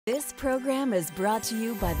This program is brought to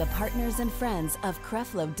you by the partners and friends of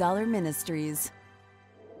Creflo Dollar Ministries.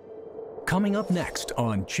 Coming up next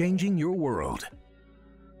on Changing Your World.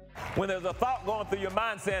 When there's a thought going through your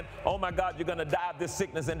mind saying, oh my God, you're going to die of this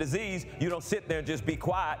sickness and disease, you don't sit there and just be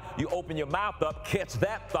quiet. You open your mouth up, catch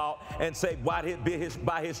that thought, and say, by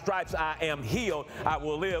his stripes I am healed. I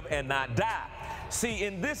will live and not die. See,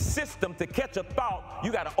 in this system, to catch a thought,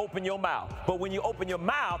 you got to open your mouth. But when you open your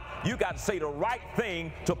mouth, you got to say the right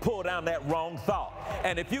thing to pull down that wrong thought.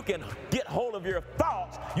 And if you can get hold of your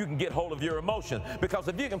thoughts, you can get hold of your emotions. Because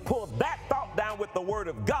if you can pull that thought down with the Word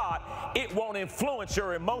of God, it won't influence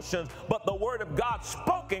your emotions. But the Word of God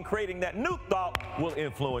spoken, creating that new thought, will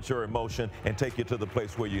influence your emotion and take you to the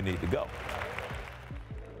place where you need to go.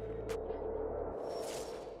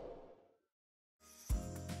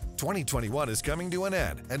 "2021 is coming to an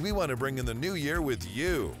end, and we want to bring in the new year with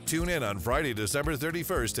you. Tune in on Friday, December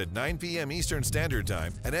 31st at 9 p.m. Eastern Standard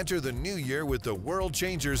Time and enter the new year with the World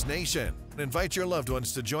Changers Nation. Invite your loved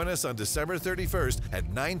ones to join us on December 31st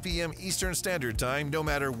at 9 p.m. Eastern Standard Time, no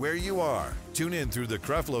matter where you are. Tune in through the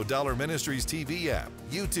Creflo Dollar Ministries TV app,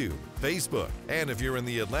 YouTube, Facebook, and if you're in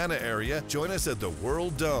the Atlanta area, join us at the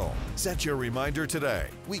World Dome. Set your reminder today.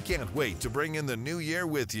 We can't wait to bring in the new year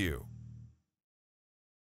with you.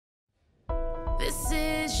 This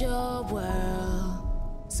is your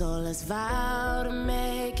world, so let's vow to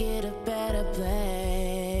make it a better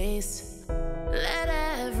place. Let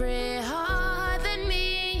every heart that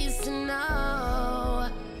means to know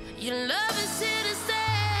your love is here to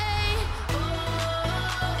stay.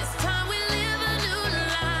 Oh, it's time we live a new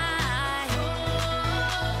life.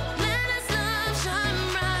 Oh, let us love shine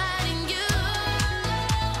bright in you.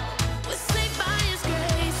 We're saved by His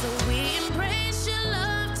grace, so we embrace your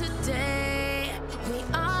love today. We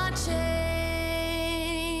are changed.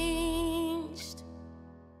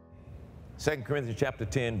 2 Corinthians chapter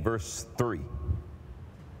 10, verse 3.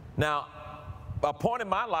 Now, a point in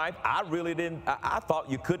my life, I thought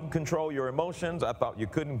you couldn't control your emotions. I thought you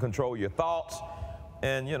couldn't control your thoughts.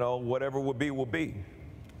 And, you know, whatever would be, will be.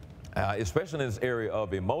 Especially in this area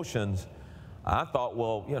of emotions, I thought,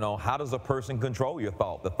 well, you know, how does a person control your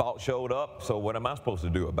thought? The thought showed up, so what am I supposed to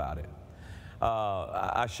do about it?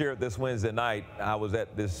 I shared this Wednesday night. I was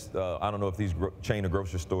at this, I don't know if these chain of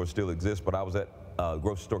grocery stores still exist, but I was at a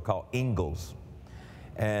grocery store called Ingles.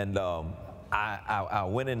 And I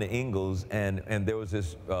went into Ingles, and there was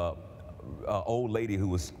this old lady who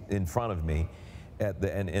was in front of me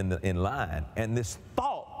in line. And this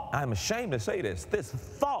thought, I'm ashamed to say this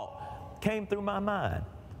thought came through my mind.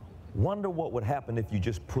 Wonder what would happen if you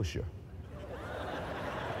just push her.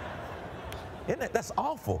 That's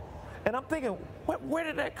awful. And I'm thinking, where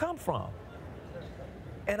did that come from?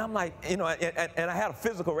 And I'm like, you know, and I had a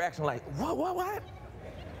physical reaction like, what?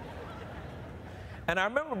 And I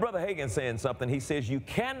remember Brother Hagin saying something. He says, you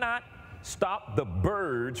cannot stop the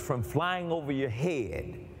birds from flying over your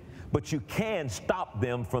head, but you can stop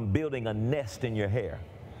them from building a nest in your hair.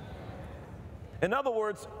 In other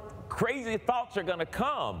words, crazy thoughts are going to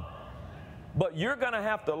come, but you're going to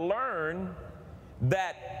have to learn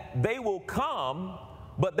that they will come,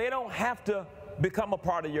 but they don't have to become a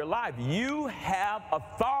part of your life. You have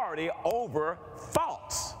authority over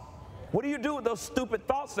thoughts. What do you do with those stupid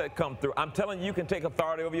thoughts that come through? I'm telling you, you can take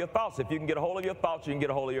authority over your thoughts. If you can get a hold of your thoughts, you can get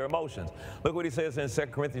a hold of your emotions. Look what he says in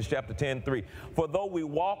 2 Corinthians chapter 10, 3. For though we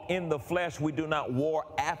walk in the flesh, we do not war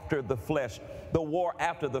after the flesh. The war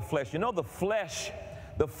after the flesh. You know, the flesh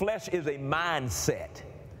is a mindset.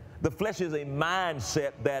 The flesh is a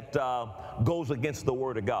mindset that goes against the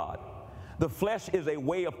Word of God. The flesh is a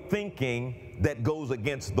way of thinking that goes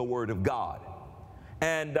against the Word of God.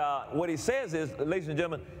 And what he says is, ladies and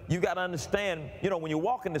gentlemen, you got to understand, you know, when you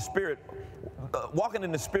walk in the Spirit, walking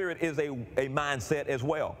in the Spirit is a mindset as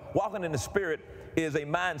well. Walking in the Spirit is a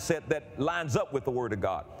mindset that lines up with the Word of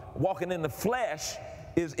God. Walking in the flesh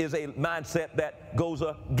is a mindset that goes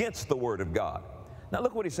against the Word of God. Now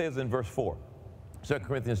look what he says in verse 4, 2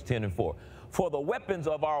 Corinthians 10 and 4. For the weapons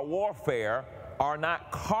of our warfare are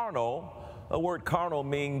not carnal. The word carnal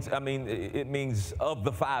means, it means of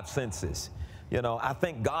the five senses. You know, I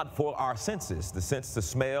thank God for our senses, the sense to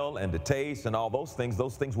smell and to taste and all those things.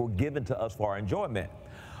 Those things were given to us for our enjoyment.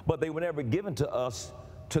 But they were never given to us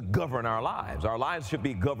to govern our lives. Our lives should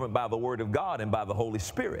be governed by the Word of God and by the Holy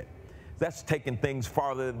Spirit. That's taking things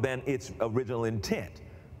farther than its original intent,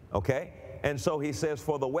 okay? And so he says,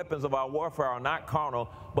 for the weapons of our warfare are not carnal,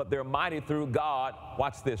 but they're mighty through God,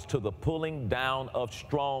 watch this, to the pulling down of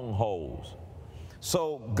strongholds.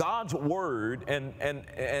 So God's word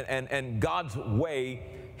and God's way,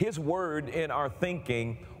 His word in our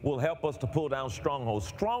thinking will help us to pull down strongholds.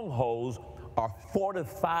 Strongholds are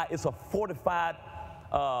fortified. It's a fortified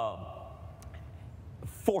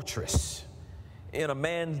fortress in a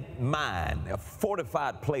man's mind, a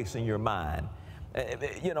fortified place in your mind.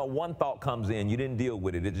 You know, one thought comes in, you didn't deal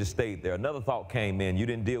with it, it just stayed there. Another thought came in, you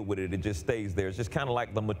didn't deal with it, it just stays there. It's just kind of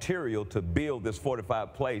like the material to build this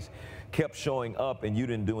fortified place kept showing up and you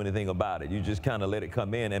didn't do anything about it. You just kind of let it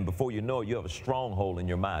come in, and before you know it, you have a stronghold in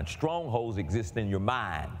your mind. Strongholds exist in your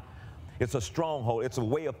mind. It's a stronghold. It's a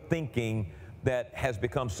way of thinking that has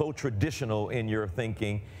become so traditional in your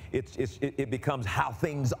thinking. It becomes how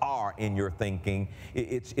things are in your thinking.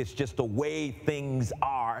 It's just the way things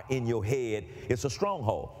are in your head. It's a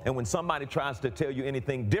stronghold. And when somebody tries to tell you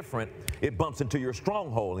anything different, it bumps into your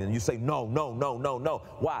stronghold. And you say, no, no, no, no, no.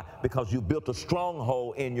 Why? Because you built a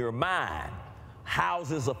stronghold in your mind.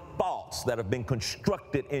 Houses of thoughts that have been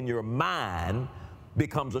constructed in your mind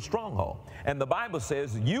becomes a stronghold. And the Bible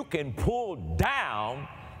says you can pull down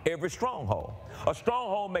every stronghold. A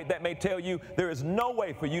stronghold that may tell you there is no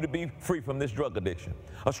way for you to be free from this drug addiction.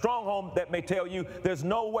 A stronghold that may tell you there's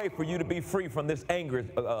no way for you to be free from this anger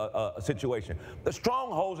situation. The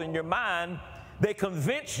strongholds in your mind, they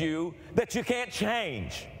convince you that you can't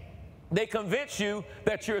change. They convince you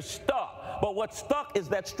that you're stuck. But what's stuck is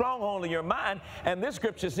that stronghold in your mind, and this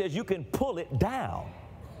scripture says you can pull it down.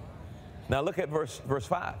 Now look at verse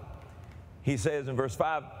 5. He says in verse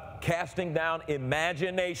 5, casting down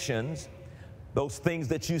imaginations, those things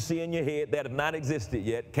that you see in your head that have not existed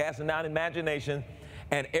yet, casting down imaginations,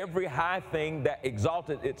 and every high thing that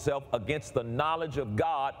exalted itself against the knowledge of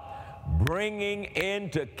God, bringing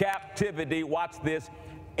into captivity, watch this,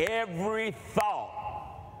 every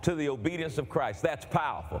thought to the obedience of Christ. That's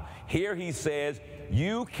powerful. Here he says,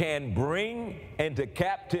 you can bring into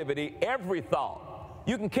captivity every thought.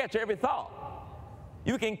 You can catch every thought.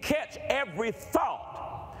 You can catch every thought.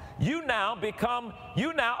 You now,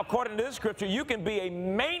 according to this scripture, you can be a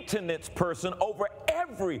maintenance person over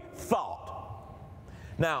every thought.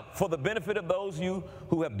 Now, for the benefit of those of you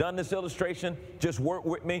who have done this illustration, just work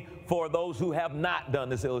with me. For those who have not done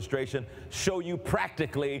this illustration, show you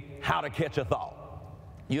practically how to catch a thought.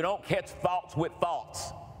 You don't catch thoughts with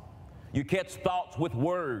thoughts. You catch thoughts with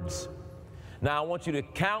words. Now, I want you to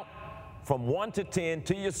count from 1 to 10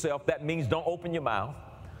 to yourself. That means don't open your mouth.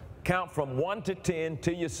 Count from 1 to 10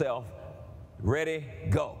 to yourself. Ready,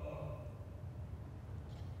 go.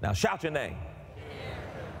 Now shout your name.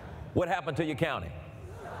 What happened to your counting?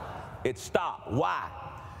 It stopped. Why?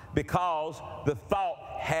 Because the thought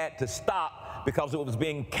had to stop because it was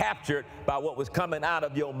being captured by what was coming out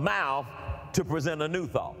of your mouth to present a new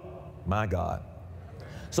thought. My God.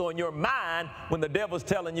 So in your mind, when the devil's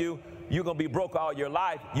telling you you're going to be broke all your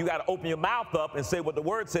life, you got to open your mouth up and say what the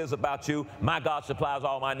word says about you. My God supplies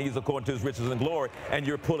all my needs according to his riches and glory. And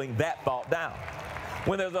you're pulling that thought down.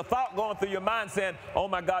 When there's a thought going through your mind saying, oh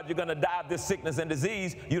my God, you're going to die of this sickness and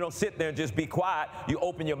disease, you don't sit there and just be quiet. You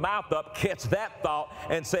open your mouth up, catch that thought,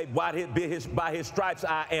 and say, by his stripes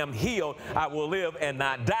I am healed. I will live and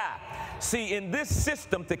not die. See, in this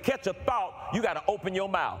system, to catch a thought, you got to open your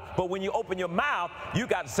mouth. But when you open your mouth, you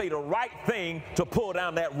got to say the right thing to pull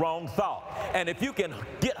down that wrong thought. And if you can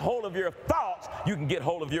get hold of your thoughts, you can get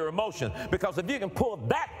hold of your emotions. Because if you can pull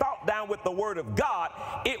that thought down with the word of God,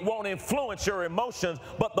 it won't influence your emotions,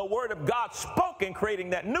 but the word of God spoken,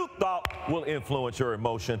 creating that new thought, will influence your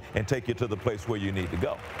emotion and take you to the place where you need to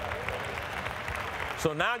go.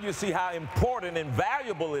 So now you see how important and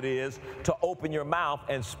valuable it is to open your mouth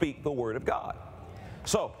and speak the word of God.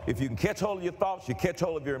 So if you can catch hold of your thoughts, you catch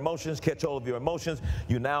hold of your emotions, catch hold of your emotions,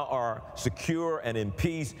 you now are secure and in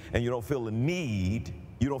peace, and you don't feel a need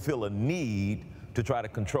to try to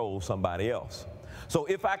control somebody else. So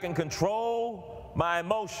if I can control my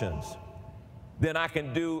emotions, then I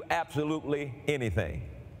can do absolutely anything.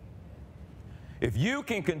 If you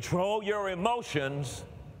can control your emotions,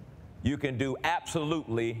 you can do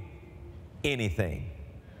absolutely anything.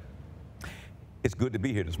 It's good to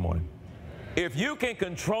be here this morning. If you can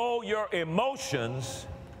control your emotions,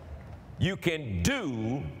 you can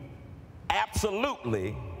do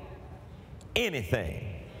absolutely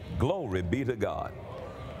anything. Glory be to God.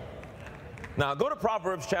 Now go to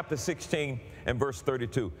Proverbs chapter 16 and verse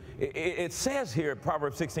 32. It says here,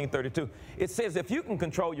 Proverbs 16:32, it says if you can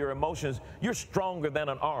control your emotions, you're stronger than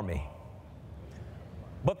an army.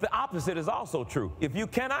 But the opposite is also true. If you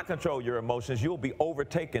cannot control your emotions, you'll be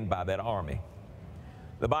overtaken by that army.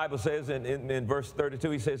 The Bible says in verse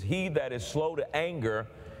 32, he says, he that is slow to anger.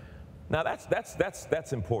 Now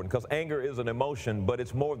that's important, because anger is an emotion, but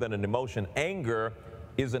it's more than an emotion. Anger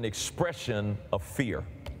is an expression of fear.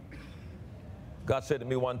 God said to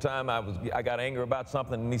me one time, I got angry about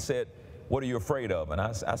something, and he said, what are you afraid of? And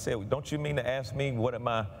I said, don't you mean to ask me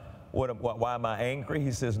why am I angry?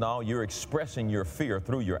 He says, no, you're expressing your fear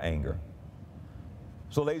through your anger.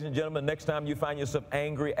 So ladies and gentlemen, next time you find yourself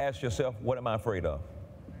angry, ask yourself, what am I afraid of?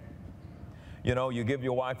 You know, you give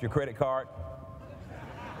your wife your credit card.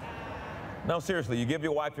 No, seriously, you give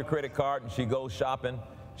your wife your credit card and she goes shopping.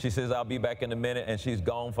 She says, I'll be back in a minute, and she's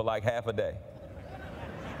gone for like half a day.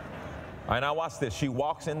 All right, now watch this. She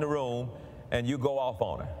walks in the room and you go off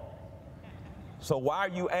on her. So why are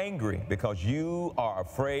you angry? Because you are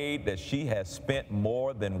afraid that she has spent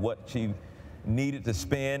more than what she needed to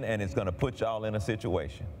spend, and it's going to put y'all in a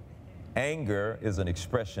situation. Anger is an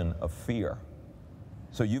expression of fear.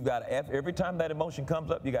 So you've got, every time that emotion comes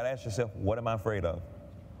up, you got to ask yourself, what am I afraid of?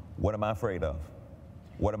 What am I afraid of?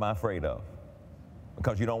 What am I afraid of?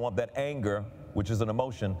 Because you don't want that anger, which is an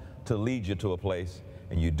emotion, to lead you to a place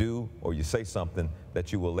and you do or you say something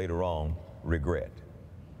that you will later on regret.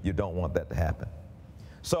 You don't want that to happen.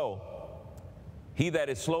 So, he that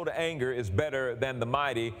is slow to anger is better than the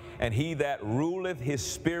mighty, and he that ruleth his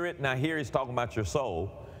spirit. Now here he's talking about your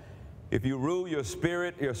soul. If you rule your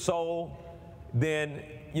spirit, your soul, then,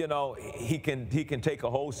 you know, he can take a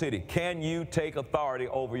whole city. Can you take authority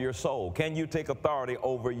over your soul? Can you take authority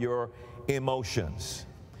over your emotions?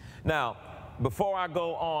 Now, before I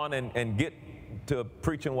go on and get to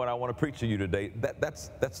preaching what I want to preach to you today,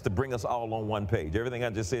 that's to bring us all on one page. Everything I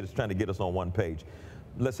just said is trying to get us on one page.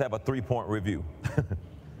 Let's have a 3-point review.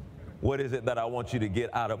 What is it that I want you to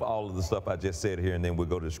get out of all of the stuff I just said here, and then we'll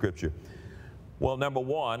go to the scripture. Well, number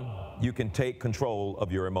one, you can take control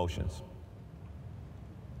of your emotions.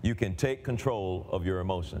 You can take control of your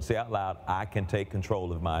emotions. Say out loud, I can take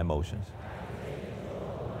control of my emotions.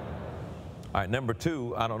 All right, number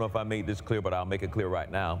two, I don't know if I made this clear, but I'll make it clear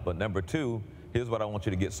right now. But number two, here's what I want you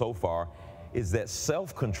to get so far, is that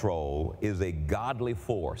self-control is a godly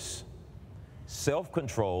force.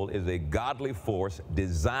 Self-control is a godly force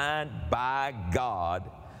designed by God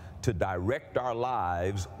to direct our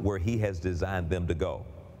lives where He has designed them to go.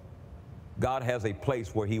 God has a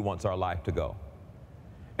place where He wants our life to go.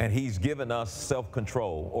 And He's given us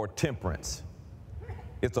self-control or temperance.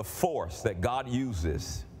 It's a force that God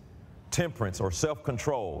uses. Temperance or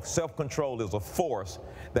self-control. Self-control is a force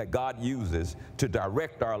that God uses to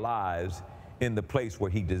direct our lives in the place where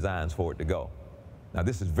He designs for it to go. Now,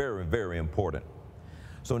 this is very, very important.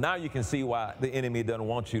 So now you can see why the enemy doesn't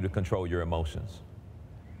want you to control your emotions.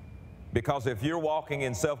 Because if you're walking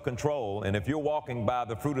in self-control, and if you're walking by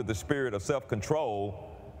the fruit of the Spirit of self-control,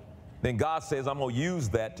 then God says, I'm going to use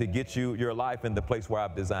that to get you your life in the place where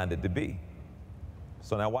I've designed it to be.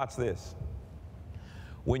 So now watch this.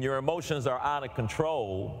 When your emotions are out of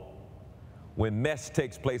control, when mess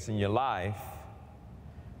takes place in your life,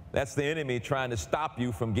 that's the enemy trying to stop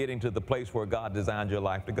you from getting to the place where God designed your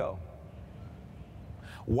life to go.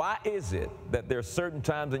 Why is it that there are certain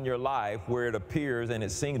times in your life where it appears and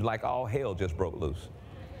it seems like all hell just broke loose?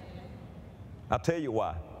 I'll tell you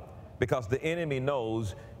why. Because the enemy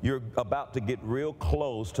knows you're about to get real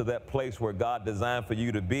close to that place where God designed for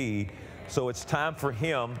you to be. So it's time for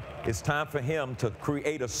him to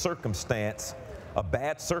create a circumstance, a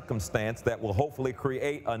bad circumstance that will hopefully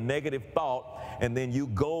create a negative thought, and then you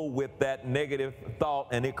go with that negative thought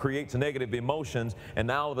and it creates negative emotions, and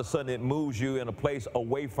now all of a sudden it moves you in a place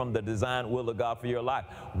away from the designed will of God for your life.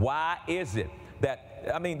 Why is it that,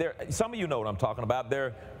 I mean, some of you know what I'm talking about.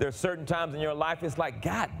 There are certain times in your life it's like,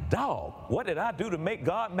 God dog, what did I do to make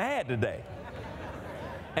God mad today?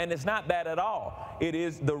 And it's not that at all. It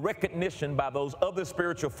is the recognition by those other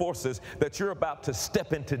spiritual forces that you're about to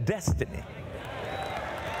step into destiny.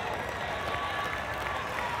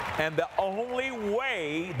 And the only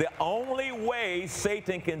way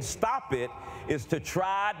Satan can stop it is to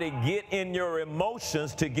try to get in your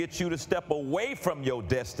emotions to get you to step away from your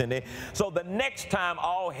destiny. So the next time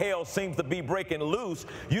all hell seems to be breaking loose,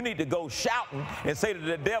 you need to go shouting and say to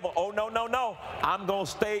the devil, oh, no, no, no, I'm going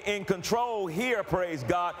to stay in control here, praise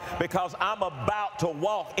God, because I'm about to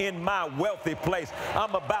walk in my wealthy place.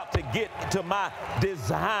 I'm about to get to my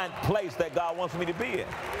designed place that God wants me to be in.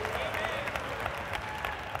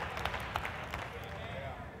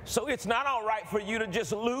 So it's not all right for you to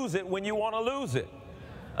just lose it when you want to lose it.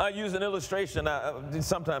 I used an illustration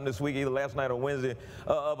sometime this week, either last night or Wednesday,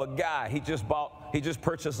 of a guy. He just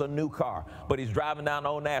purchased a new car, but he's driving down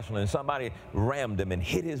Old National, and somebody rammed him and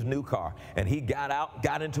hit his new car. And he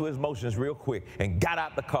got into his emotions real quick and got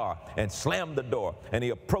out the car and slammed the door. And he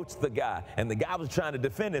approached the guy, and the guy was trying to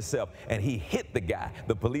defend himself, and he hit the guy.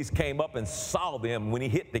 The police came up and saw him when he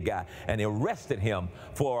hit the guy, and arrested him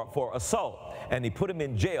for assault. And he put him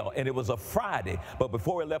in jail, and it was a Friday. But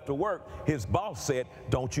before he left to work, his boss said,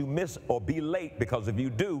 don't don't you miss or be late, because if you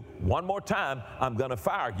do, one more time, I'm going to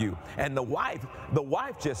fire you. And the wife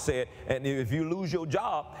just said, and if you lose your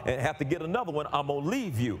job and have to get another one, I'm going to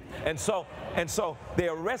leave you. And so they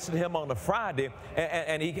arrested him on a Friday,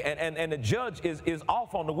 and the judge is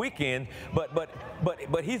off on the weekend,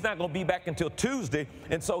 but he's not going to be back until Tuesday.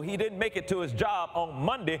 And so he didn't make it to his job on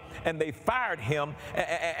Monday, and they fired him.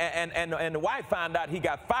 And the wife found out he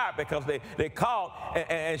got fired because they called,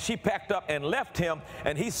 and she packed up and left him,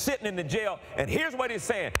 and he's sitting in the jail. And here's what he's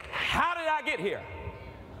saying: how did I get here?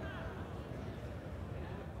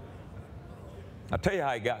 I'll tell you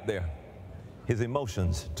how he got there. His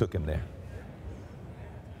emotions took him there.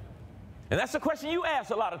 And that's the question you ask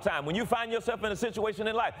a lot of time when you find yourself in a situation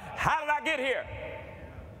in life. How did I get here?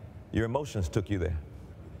 Your emotions took you there.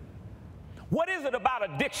 What is it about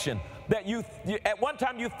addiction that you at one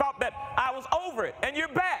time you thought that I was over it, and you're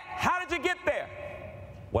back? How did you get there?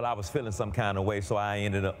 Well, I was feeling some kind of way, so I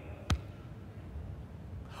ended up.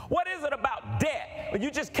 What is it about debt when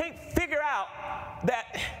you just can't figure out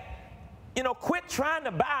that, quit trying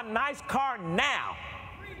to buy a nice car now.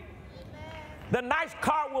 The nice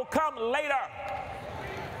car will come later.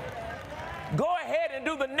 Go ahead and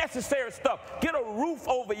do the necessary stuff. Get a roof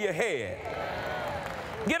over your head.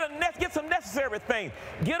 Get some necessary things.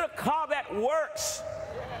 Get a car that works,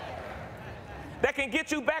 that can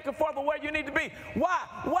get you back and forth to where you need to be.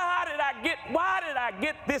 Why did I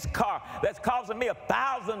get this car that's costing me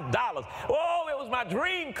 $1,000? Oh, it was my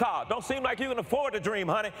dream car. Don't seem like you can afford to dream,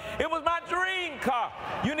 honey. It was my dream car.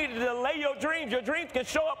 You need to delay your dreams. Your dreams can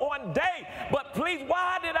show up one day, but please,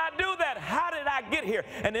 why did I do that? How did I get here?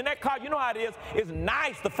 And in that car, you know how it is. It's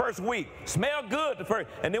nice the first week, smell good the first,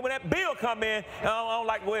 and then when that bill come in, I don't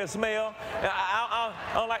like the way it smells. I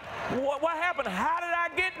don't like, what happened? How did I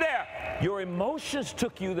get there? Your emotions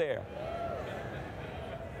took you there.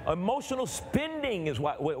 Emotional spending is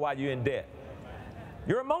why you're in debt.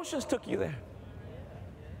 Your emotions took you there.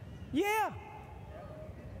 Yeah.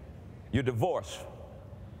 You're divorced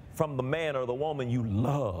from the man or the woman you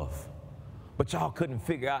love, but y'all couldn't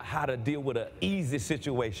figure out how to deal with an easy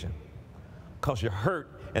situation because you're hurt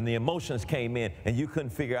and the emotions came in and you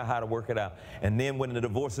couldn't figure out how to work it out. And then when the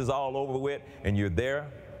divorce is all over with and you're there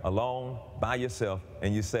alone by yourself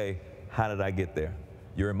and you say, how did I get there?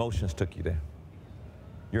 Your emotions took you there.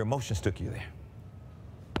 Your emotions took you there.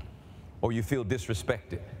 Or you feel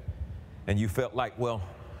disrespected and you felt like, well,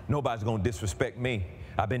 nobody's going to disrespect me.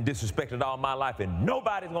 I've been disrespected all my life and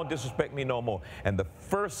nobody's going to disrespect me no more. And the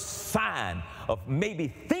first sign of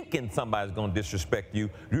maybe thinking somebody's going to disrespect you,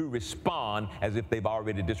 you respond as if they've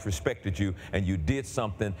already disrespected you and you did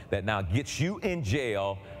something that now gets you in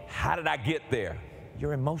jail. How did I get there?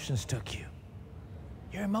 Your emotions took you.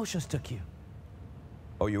 Your emotions took you.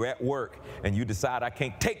 Or you're at work and you decide, I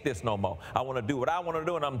can't take this no more. I want to do what I want to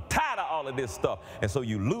do and I'm tired of all of this stuff. And so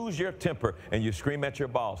you lose your temper and you scream at your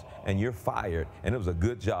boss and you're fired and it was a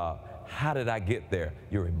good job. How did I get there?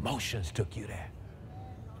 Your emotions took you there.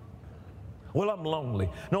 Well, I'm lonely.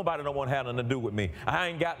 Nobody don't want to have nothing to do with me. I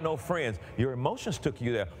ain't got no friends. Your emotions took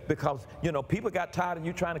you there because, people got tired of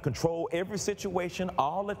you trying to control every situation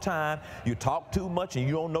all the time. You talk too much and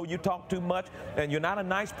you don't know you talk too much and you're not a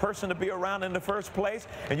nice person to be around in the first place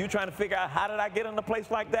and you're trying to figure out how did I get in a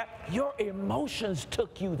place like that? Your emotions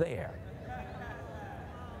took you there.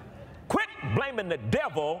 Quit blaming the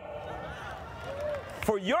devil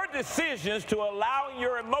for your decisions to allowing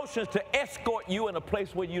your emotions to escort you in a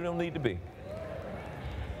place where you don't need to be.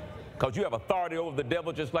 Because you have authority over the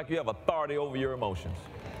devil just like you have authority over your emotions.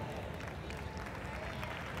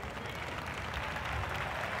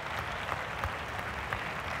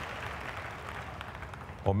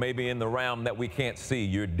 Or maybe in the realm that we can't see,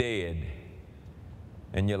 you're dead.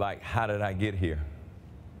 And you're like, how did I get here?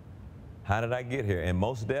 How did I get here? And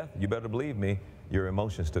most death, you better believe me, your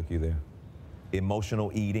emotions took you there. Emotional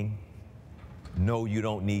eating. No, you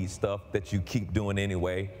don't need stuff that you keep doing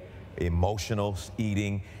anyway. Emotional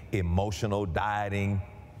eating, emotional dieting.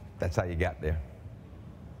 That's how you got there.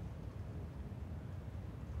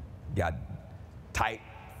 Got type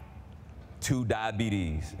 2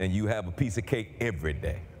 diabetes and you have a piece of cake every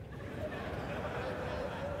day.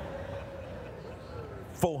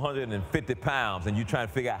 450 pounds and you're trying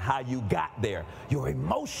to figure out how you got there. Your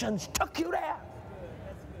emotions took you there.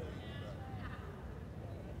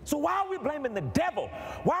 So why are we blaming the devil?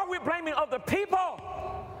 Why are we blaming other people?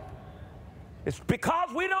 It's because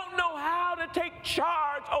we don't know how to take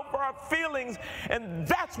charge over our feelings, and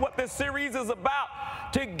that's what this series is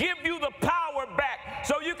about, to give you the power back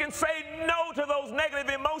so you can can say no to those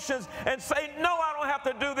negative emotions and say, no, I don't have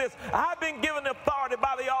to do this. I've been given authority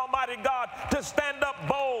by the Almighty God to stand up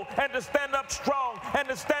bold and to stand up strong and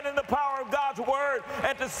to stand in the power of God's word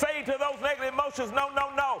and to say to those negative emotions, no,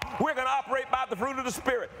 no, no. We're going to operate by the fruit of the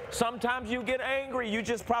Spirit. Sometimes you get angry. You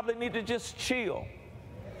just probably need to just chill.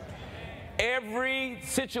 Every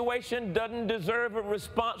situation doesn't deserve a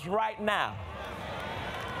response right now.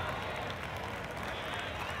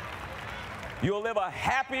 You'll live a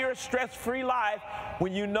happier, stress-free life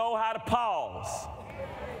when you know how to pause.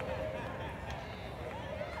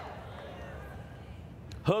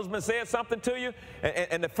 Husband said something to you,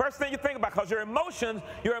 and the first thing you think about, because your emotion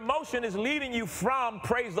is leading you from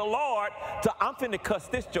praise the Lord to I'm finna cuss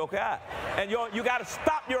this joke out. And you got to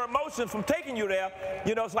stop your emotions from taking you there.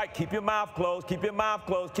 You know, it's like keep your mouth closed, keep your mouth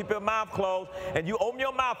closed, keep your mouth closed. And you open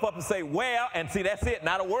your mouth up and say, well, and see, that's it.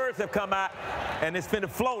 Now the words have come out, and it's finna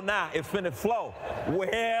flow now. It's finna flow.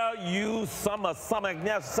 Well, you summer,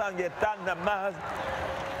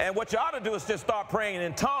 and what you ought to do is just start praying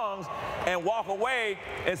in tongues and walk away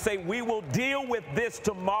and say, we will deal with this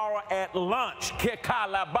tomorrow at lunch.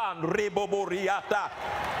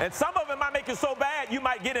 And some of it might make you so bad, you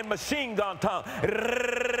might get in machine gun tongue. I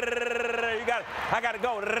got to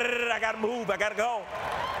go. I got to move. I got to go.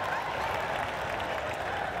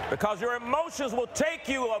 Because your emotions will take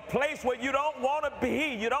you to a place where you don't want to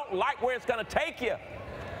be. You don't like where it's going to take you.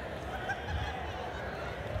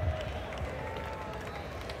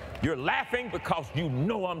 You're laughing because you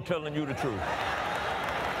know I'm telling you the truth.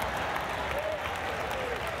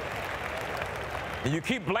 And you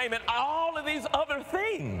keep blaming all of these other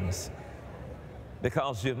things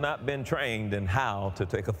because you've not been trained in how to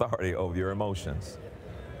take authority over your emotions.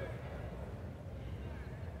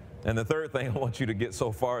 And the third thing I want you to get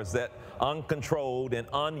so far is that uncontrolled and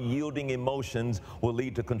unyielding emotions will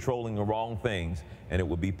lead to controlling the wrong things, and it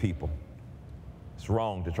will be people. It's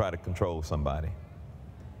wrong to try to control somebody.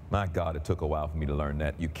 My God, it took a while for me to learn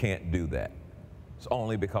that. You can't do that. It's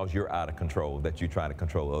only because you're out of control that you try to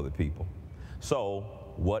control other people. So,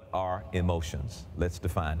 what are emotions? Let's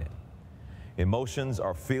define it. Emotions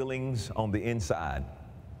are feelings on the inside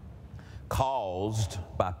caused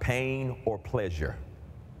by pain or pleasure,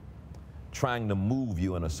 trying to move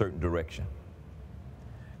you in a certain direction.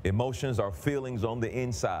 Emotions are feelings on the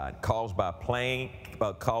inside caused by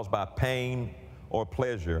pain or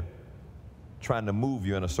pleasure, trying to move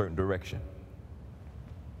you in a certain direction.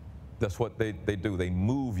 That's what they do. They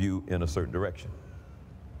move you in a certain direction.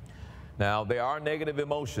 Now, there are negative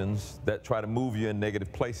emotions that try to move you in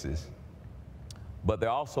negative places, but there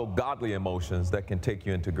are also godly emotions that can take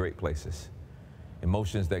you into great places.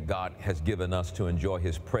 Emotions that God has given us to enjoy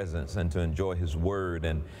His presence and to enjoy His word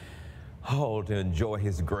and, to enjoy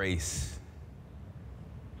His grace.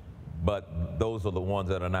 But those are the ones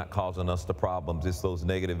that are not causing us the problems. It's those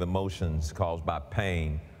negative emotions caused by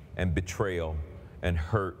pain and betrayal and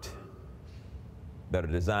hurt that are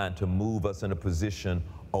designed to move us in a position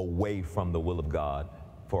away from the will of God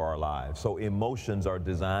for our lives. So emotions are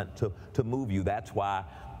designed to move you. That's why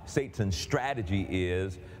Satan's strategy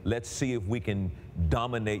is, let's see if we can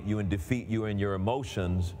dominate you and defeat you in your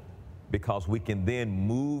emotions, because we can then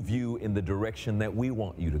move you in the direction that we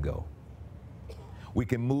want you to go. We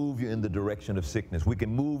can move you in the direction of sickness. We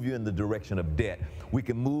can move you in the direction of debt. We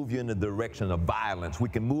can move you in the direction of violence. We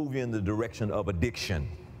can move you in the direction of addiction.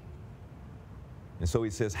 And so he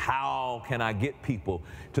says, how can I get people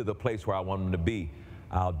to the place where I want them to be?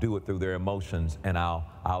 I'll do it through their emotions, and I'll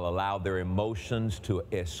allow their emotions to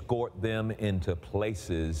escort them into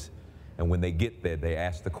places. And when they get there, they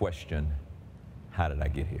ask the question, how did I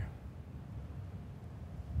get here?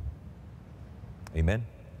 Amen?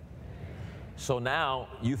 So now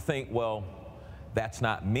you think, well, that's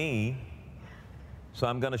not me. So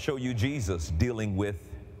I'm going to show you Jesus dealing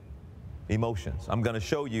with emotions. I'm going to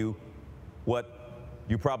show you what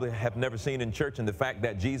you probably have never seen in church, and the fact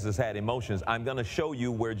that Jesus had emotions. I'm going to show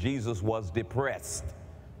you where Jesus was depressed.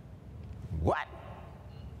 What?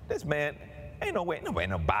 This man, ain't no way,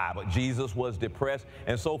 no Bible. Jesus was depressed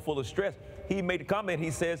and so full of stress. He made a comment.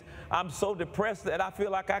 He says, I'm so depressed that I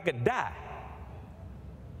feel like I could die.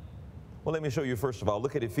 Well, let me show you first of all.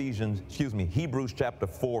 Look at Hebrews chapter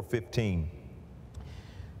 4:15.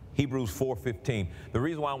 Hebrews 4:15. The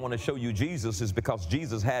reason why I want to show you Jesus is because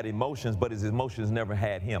Jesus had emotions, but his emotions never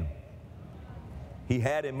had him. He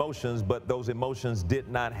had emotions, but those emotions did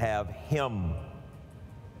not have him.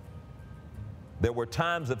 There were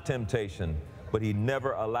times of temptation, but he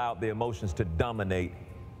never allowed the emotions to dominate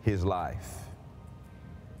his life.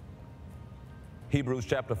 Hebrews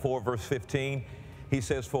chapter 4, verse 15. He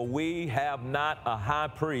says, for we have not a high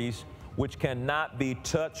priest which cannot be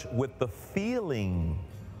touched with the feeling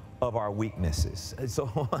of our weaknesses. And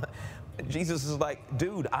so Jesus is like,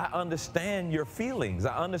 dude, I understand your feelings.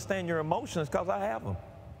 I understand your emotions because I have them.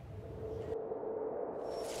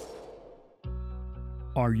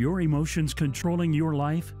 Are your emotions controlling your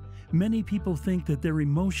life? Many people think that their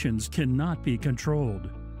emotions cannot be controlled.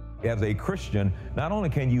 As a Christian, not only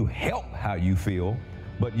can you help how you feel,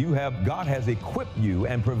 but God has equipped you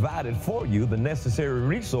and provided for you the necessary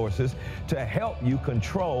resources to help you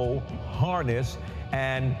control, harness,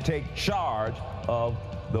 and take charge of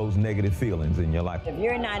those negative feelings in your life. If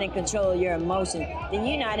you're not in control of your emotions, then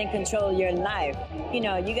you're not in control of your life. You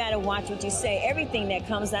know, you got to watch what you say, everything that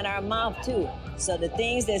comes out of our mouth too. So the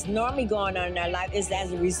things that's normally going on in our life is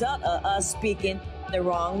as a result of us speaking the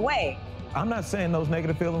wrong way. I'm not saying those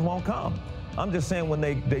negative feelings won't come. I'm just saying when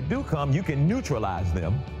they do come, you can neutralize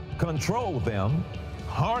them, control them,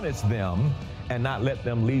 harness them, and not let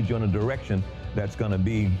them lead you in a direction that's going to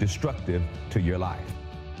be destructive to your life.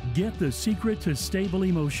 Get the Secret to Stable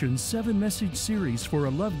Emotions 7-message series for a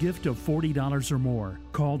love gift of $40 or more.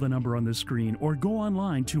 Call the number on the screen or go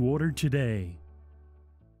online to order today.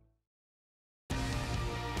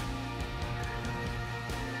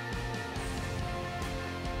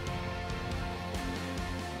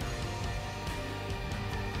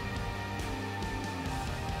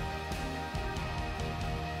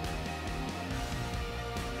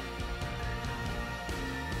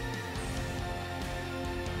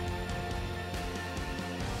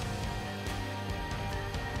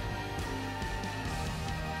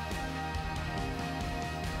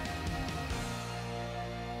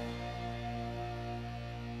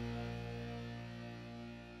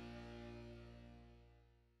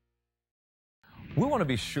 We want to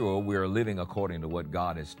be sure we are living according to what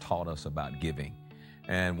God has taught us about giving.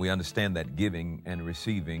 And we understand that giving and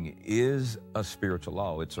receiving is a spiritual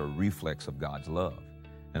law. It's a reflex of God's love.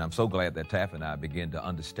 And I'm so glad that Taff and I begin to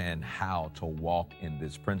understand how to walk in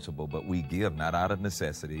this principle. But we give not out of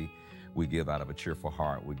necessity. We give out of a cheerful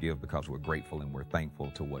heart. We give because we're grateful and we're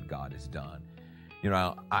thankful to what God has done. You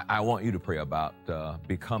know, I want you to pray about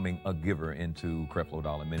becoming a giver into Creflo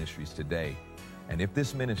Dollar Ministries today. And if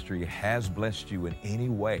this ministry has blessed you in any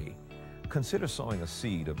way, consider sowing a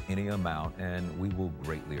seed of any amount, and we will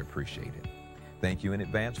greatly appreciate it. Thank you in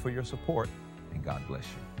advance for your support, and God bless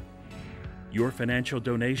you. Your financial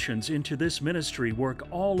donations into this ministry work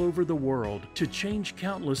all over the world to change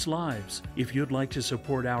countless lives. If you'd like to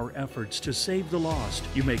support our efforts to save the lost,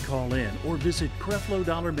 you may call in or visit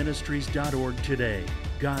CrefloDollarMinistries.org today.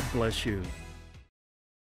 God bless you.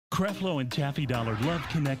 Creflo and Taffy Dollar love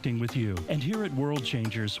connecting with you, and here at World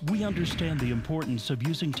Changers, we understand the importance of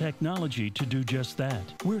using technology to do just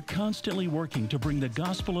that. We're constantly working to bring the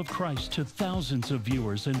gospel of Christ to thousands of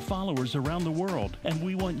viewers and followers around the world, and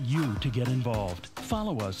we want you to get involved.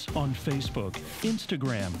 Follow us on Facebook,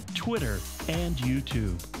 Instagram, Twitter, and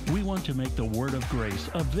YouTube. We want to make the word of grace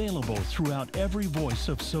available throughout every voice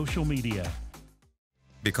of social media.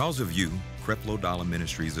 Because of you, Creflo Dollar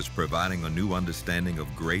Ministries is providing a new understanding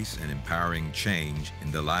of grace and empowering change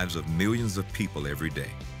in the lives of millions of people every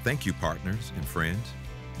day. Thank you, partners and friends.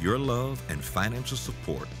 Your love and financial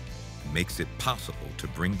support makes it possible to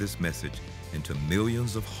bring this message into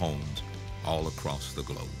millions of homes all across the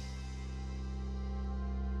globe.